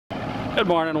Good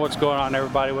morning, what's going on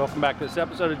everybody? Welcome back to this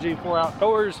episode of G4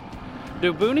 Outdoors.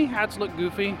 Do boonie hats look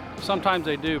goofy? Sometimes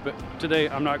they do, but today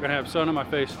I'm not gonna have sun on my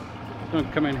face. It's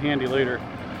gonna come in handy later.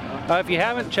 If you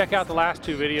haven't, check out the last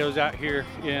two videos out here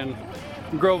in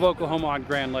Grove, Oklahoma on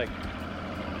Grand Lake.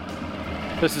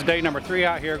 This is day number 3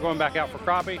 out here, going back out for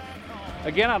crappie.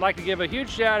 Again, I'd like to give a huge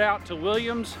shout out to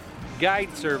Williams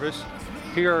Guide Service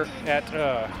here at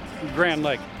Grand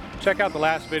Lake. Check out the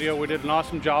last video. We did an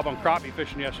awesome job on crappie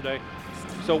fishing yesterday.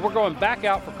 So we're going back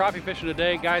out for crappie fishing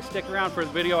today. Guys, stick around for the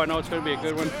video. I know it's going to be a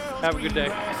good one. Have a good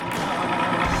day.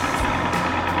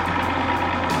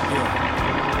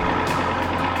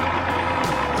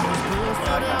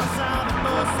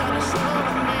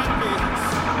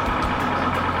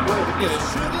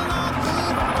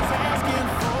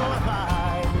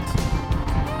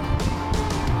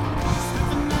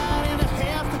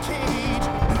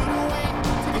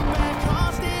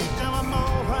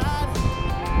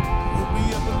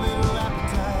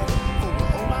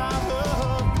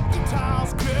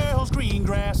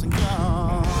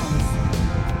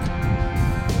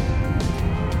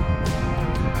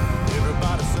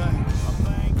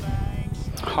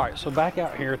 All right, so back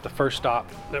out here at the first stop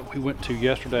that we went to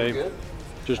yesterday,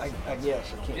 just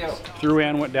threw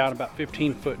in, went down about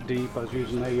 15 foot deep. I was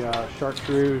using a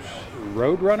Chartreuse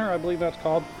Roadrunner, I believe that's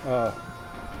called,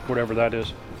 whatever that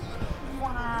is.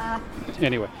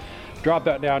 Anyway, dropped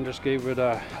that down, just gave it,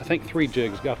 I think 3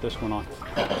 jigs, got this one on.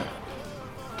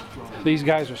 These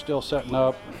guys are still setting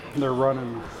up. They're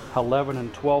running 11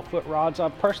 and 12 foot rods.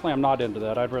 Personally, I'm not into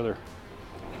that. I'd rather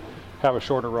have a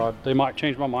shorter rod. They might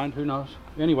change my mind, who knows.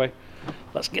 Anyway,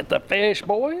 let's get the fish,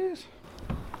 boys.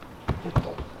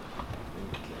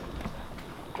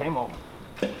 Came on.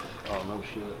 Oh no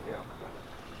shit.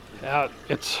 Yeah.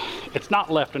 It's not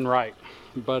left and right,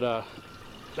 but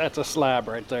that's a slab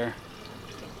right there.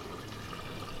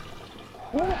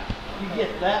 You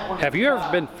get that one. Have you ever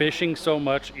been fishing so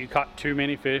much you caught too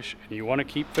many fish and you want to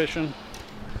keep fishing?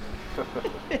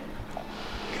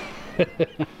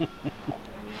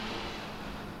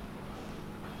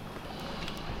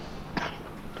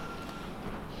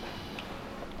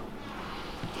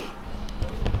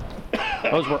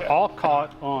 Those were all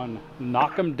caught on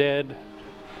knock 'em dead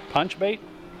punch bait.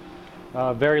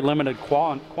 Very limited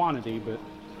quantity, but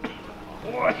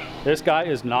this guy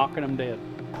is knocking them dead.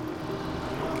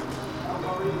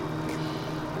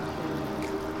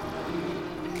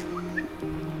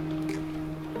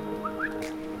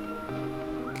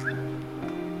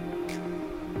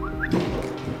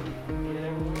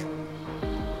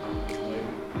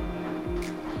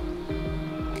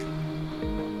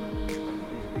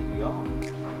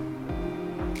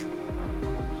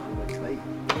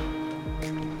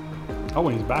 Oh,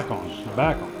 and he's back on. He's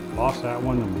back on. Lost that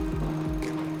one and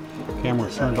the camera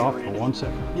turned off for 1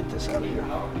 second. Get this out of here.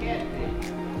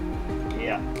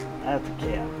 Yeah, that's a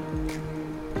cat.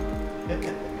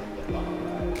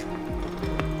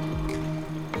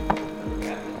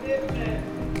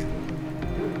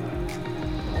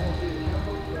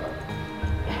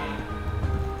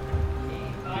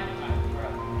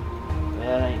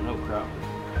 That ain't no crappie.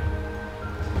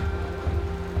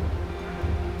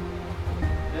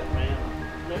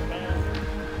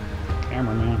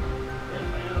 Cameraman.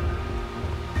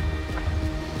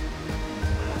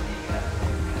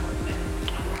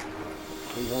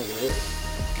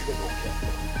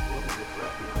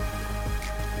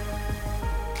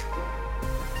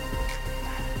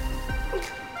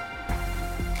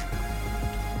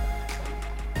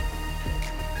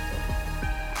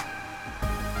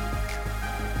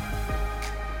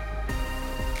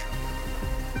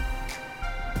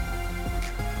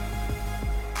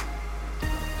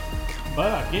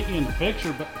 But I'll get you in the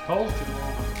picture, but the pole's too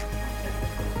long.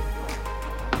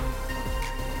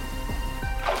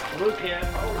 Look at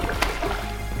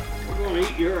we're gonna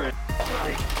eat your ass.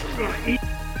 We're gonna eat.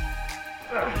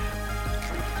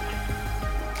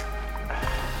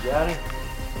 Got him?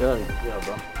 Got him. Yeah,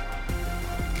 bro.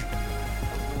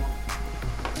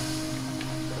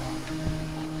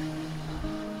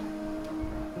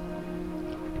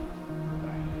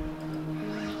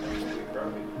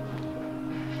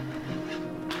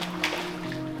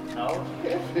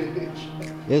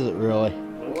 Is it really?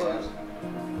 It was.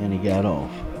 And he got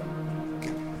off.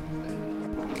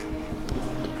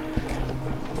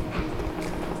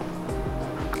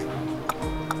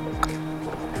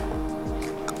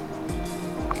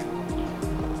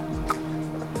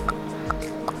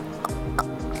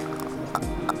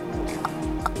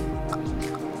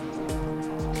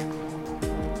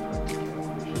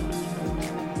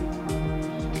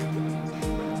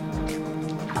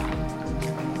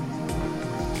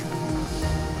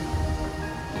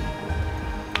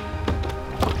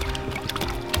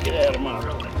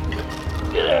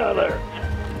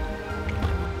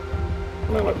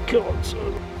 Man, I'm killing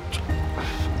son.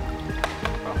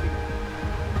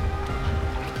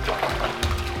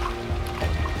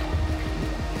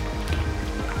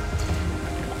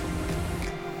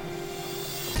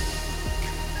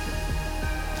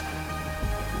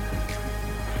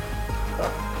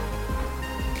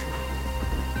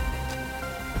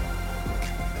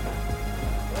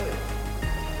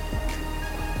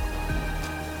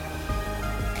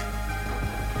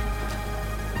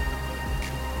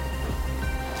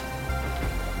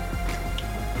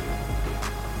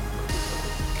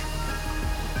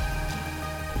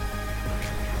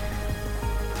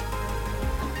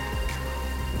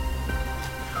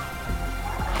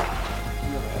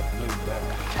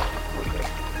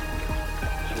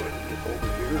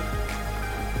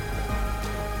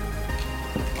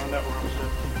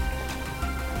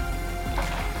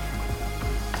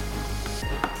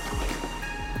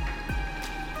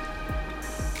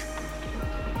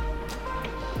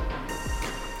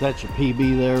 That's your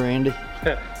PB there, Randy?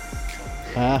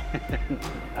 Huh?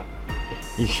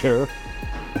 You sure?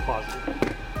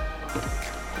 Positive.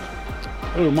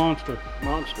 Ooh, monster.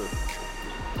 Monster.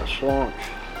 A slaunch.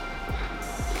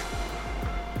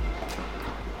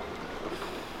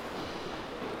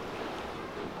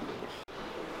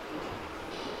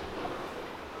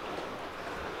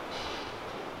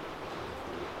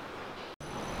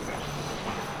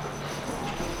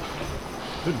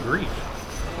 Good grief.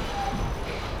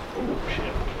 Oh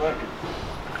shit. Fuck it.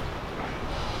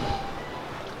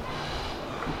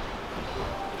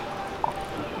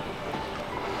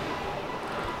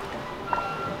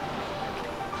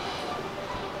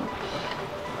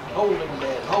 Hold him,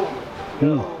 Dad. Hold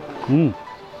him.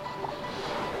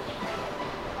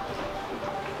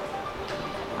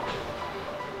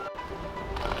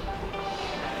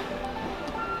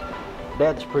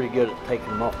 Dad's pretty good at taking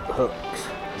them off the hooks.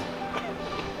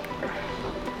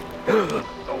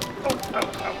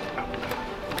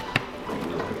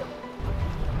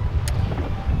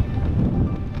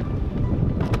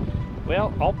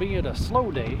 Well, albeit a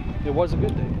slow day, it was a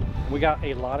good day. We got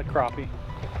a lot of crappie.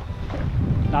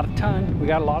 Not a ton, we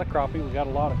got a lot of crappie. We got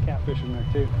a lot of catfish in there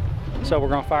too. So we're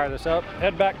gonna fire this up,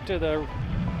 head back to the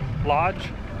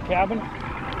lodge cabin,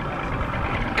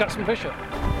 cut some fish up.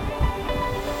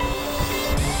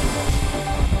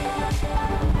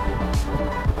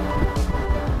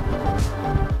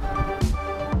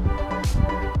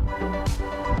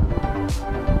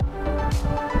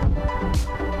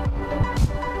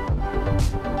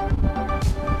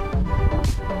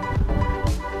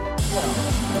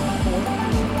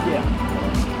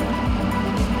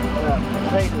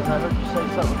 Potatoes, I heard you say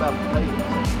something about potatoes.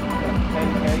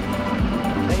 Potato cake?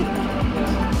 Potatoes?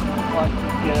 Yeah. Like,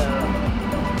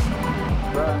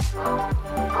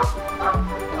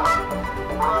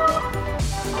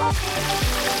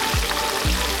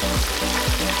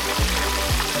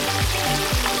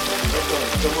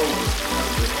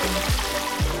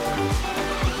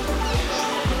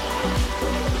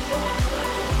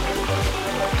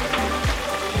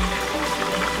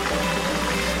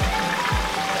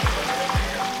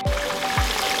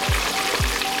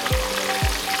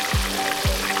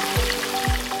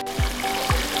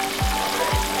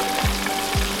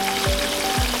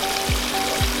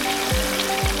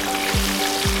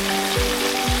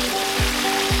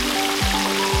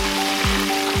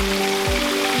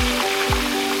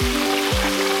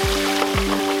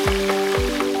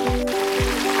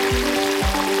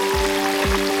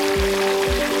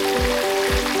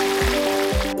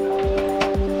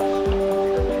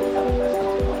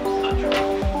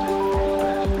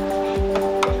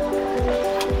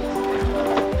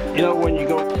 You know, when you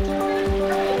go...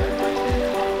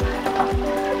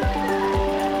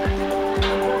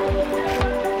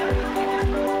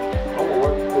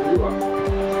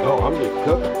 oh, I'm just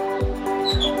cooking.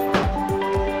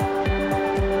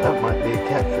 That might be a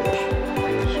catfish.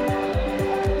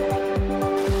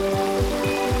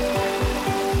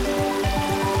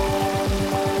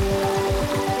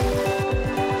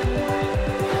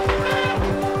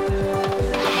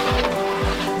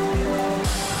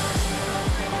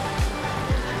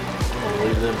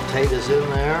 Leave them potatoes in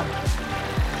there.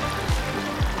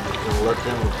 And let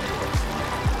them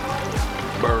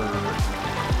burn.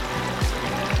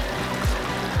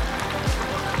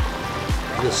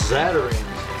 The Zatarain's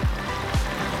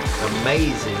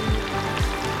amazing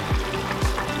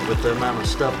with the amount of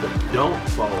stuff that don't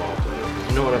fall off of it.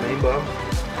 You know what I mean, Bob?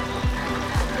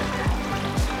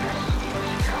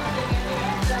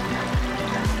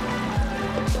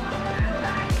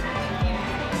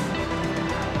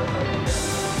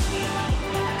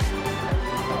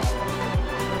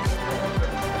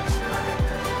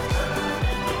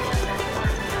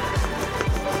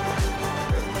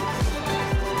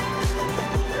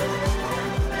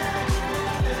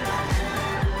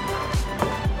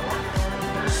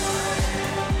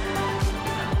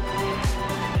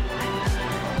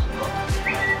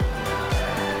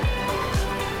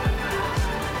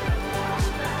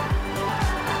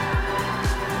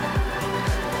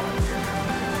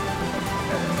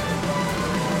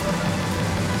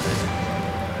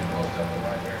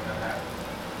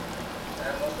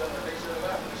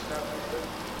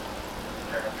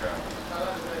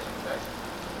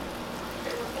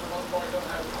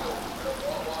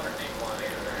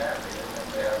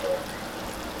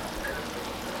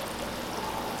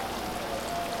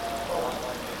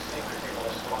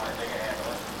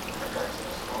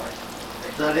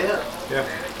 Is that it? Yeah.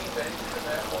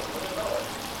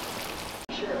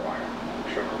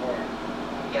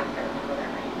 Yeah, I remember that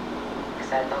right.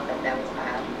 Because I thought that was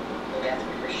bad. Maybe that's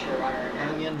for sure wire.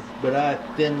 Onion, but I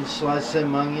thin sliced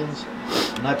them onions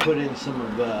and I put in some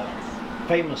of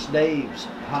Famous Dave's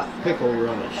hot pickle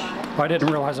relish. I didn't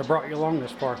realize I brought you along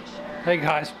this far. Hey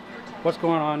guys, what's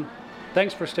going on?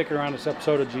 Thanks for sticking around this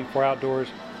episode of G4 Outdoors.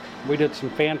 We did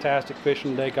some fantastic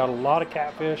fishing today, got a lot of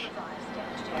catfish.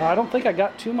 I don't think I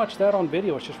got too much of that on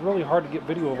video. It's just really hard to get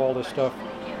video of all this stuff.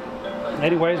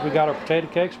 Anyways, we got our potato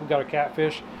cakes, we got our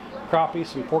catfish, crappie,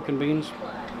 some pork and beans.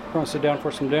 We're gonna sit down for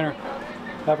some dinner.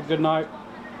 Have a good night.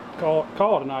 Call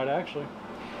it a night, actually.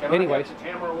 Anyways,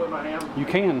 you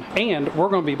can. And we're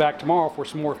gonna be back tomorrow for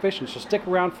some more fishing, so stick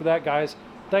around for that, guys.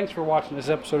 Thanks for watching this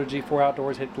episode of G4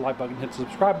 Outdoors. Hit the like button, hit the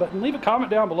subscribe button, leave a comment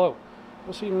down below.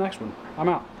 We'll see you in the next one. I'm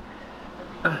out.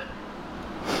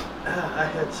 I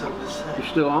had something to say. You're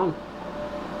still on?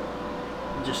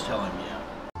 I'm just telling you.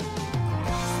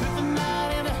 Spent the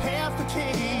night and a half the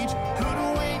cage.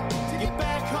 Couldn't wait to get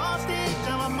back on stage.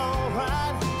 Now I'm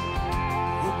alright.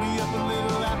 Woke me up a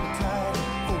little appetite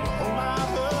for a whole lot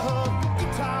of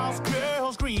guitars,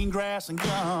 girls, green grass, and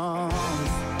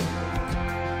guns.